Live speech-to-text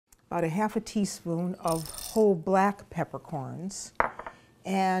about a half a teaspoon of whole black peppercorns,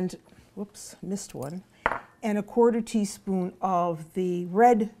 and, whoops, missed one, and a quarter teaspoon of the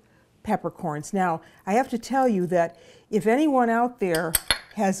red peppercorns. Now, I have to tell you that if anyone out there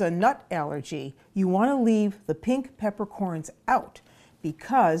has a nut allergy, you want to leave the pink peppercorns out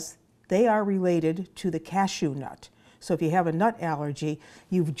because they are related to the cashew nut. So if you have a nut allergy,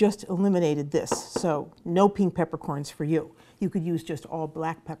 you've just eliminated this. So no pink peppercorns for you. You could use just all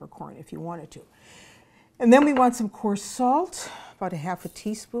black peppercorn if you wanted to. And then we want some coarse salt, about a half a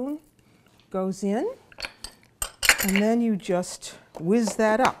teaspoon goes in. And then you just whiz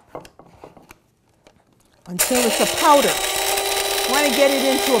that up until it's a powder. You want to get it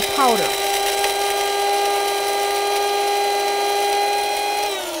into a powder.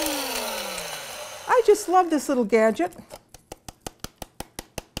 I just love this little gadget.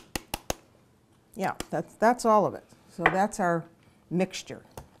 Yeah, that's all of it. So that's our mixture.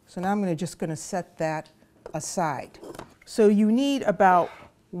 So now I'm just going to set that aside. So you need about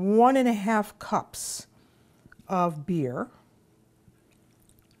 1.5 cups of beer.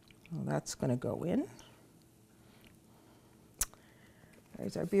 Well, that's going to go in.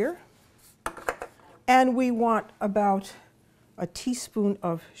 There's our beer. And we want about a teaspoon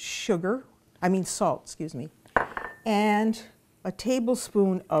of salt, excuse me, and a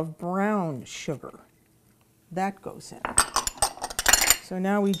tablespoon of brown sugar. That goes in. So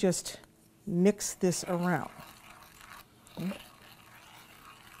now we just mix this around.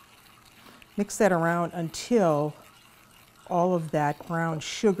 Mix that around until all of that brown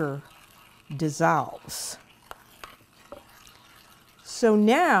sugar dissolves. So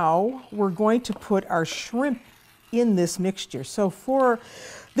now we're going to put our shrimp in this mixture. So for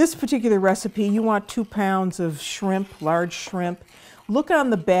this particular recipe, you want 2 pounds of shrimp, large shrimp. Look on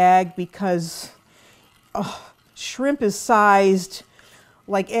the bag because shrimp is sized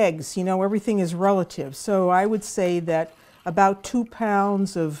like eggs. You know, everything is relative. So I would say that about 2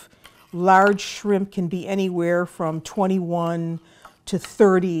 pounds of large shrimp can be anywhere from 21 to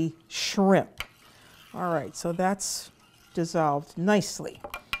 30 shrimp. All right, so that's dissolved nicely.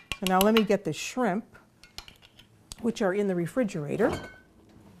 So now let me get the shrimp, which are in the refrigerator.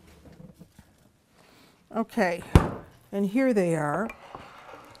 Okay, and here they are.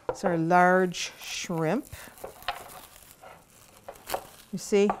 It's our large shrimp. You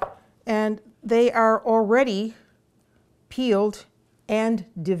see? And they are already peeled and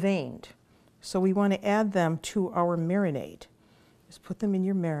deveined. So we want to add them to our marinade. Just put them in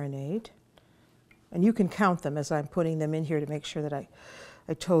your marinade. And you can count them as I'm putting them in here to make sure that I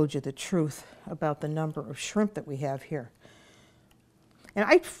told you the truth about the number of shrimp that we have here. And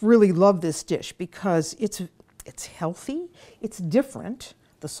I really love this dish because it's healthy, it's different,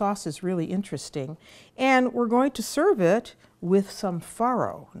 the sauce is really interesting, and we're going to serve it with some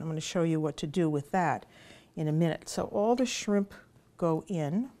farro. And I'm going to show you what to do with that in a minute. So all the shrimp go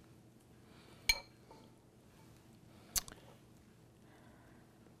in.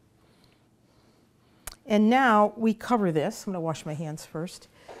 And now we cover this. I'm going to wash my hands first.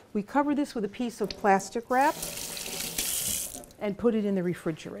 We cover this with a piece of plastic wrap and put it in the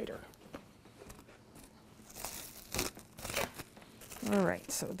refrigerator. All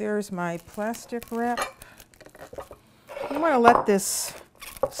right, so there's my plastic wrap. You want to let this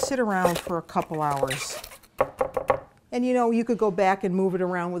sit around for a couple hours. And you know, you could go back and move it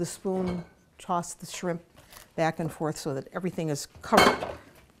around with a spoon, toss the shrimp back and forth so that everything is covered.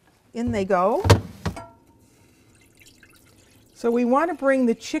 In they go. So we want to bring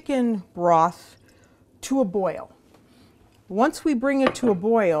the chicken broth to a boil. Once we bring it to a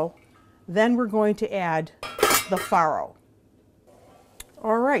boil, then we're going to add the farro.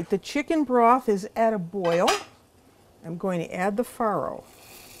 All right, the chicken broth is at a boil. I'm going to add the farro.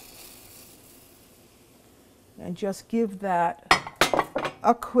 And just give that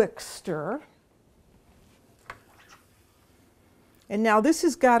a quick stir. And now this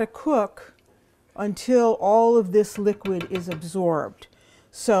has got to cook until all of this liquid is absorbed.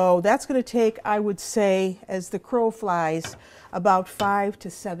 So that's going to take, I would say, as the crow flies, about 5 to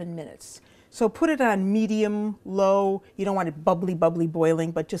 7 minutes. So put it on medium, low. You don't want it bubbly, bubbly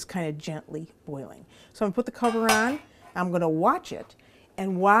boiling, but just kind of gently boiling. So I'm going to put the cover on. I'm going to watch it.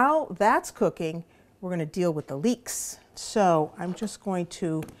 And while that's cooking, we're going to deal with the leeks. So I'm just going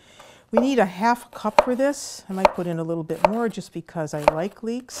to, we need a ½ cup for this. I might put in a little bit more just because I like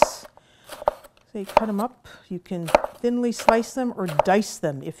leeks. So you cut them up. You can thinly slice them or dice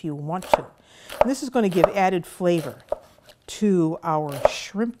them if you want to. And this is going to give added flavor to our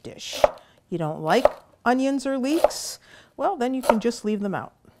shrimp dish. You don't like onions or leeks? Well, then you can just leave them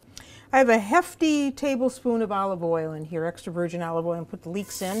out. I have a hefty tablespoon of olive oil in here, extra virgin olive oil, and put the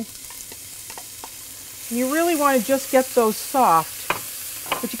leeks in. You really want to just get those soft,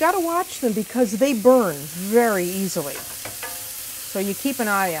 but you got to watch them because they burn very easily. So you keep an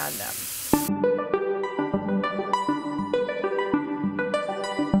eye on them.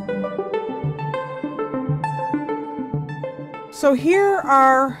 So here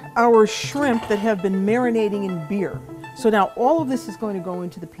are our shrimp that have been marinating in beer. So now all of this is going to go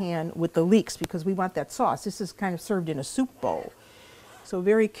into the pan with the leeks because we want that sauce. This is kind of served in a soup bowl. So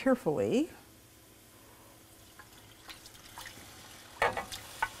very carefully,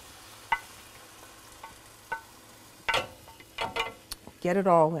 get it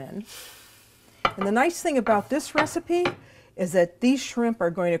all in. And the nice thing about this recipe is that these shrimp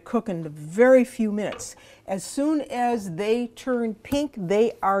are going to cook in a very few minutes. As soon as they turn pink,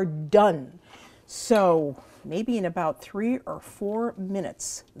 they are done. So maybe in about 3 or 4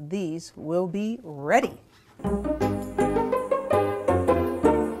 minutes, these will be ready.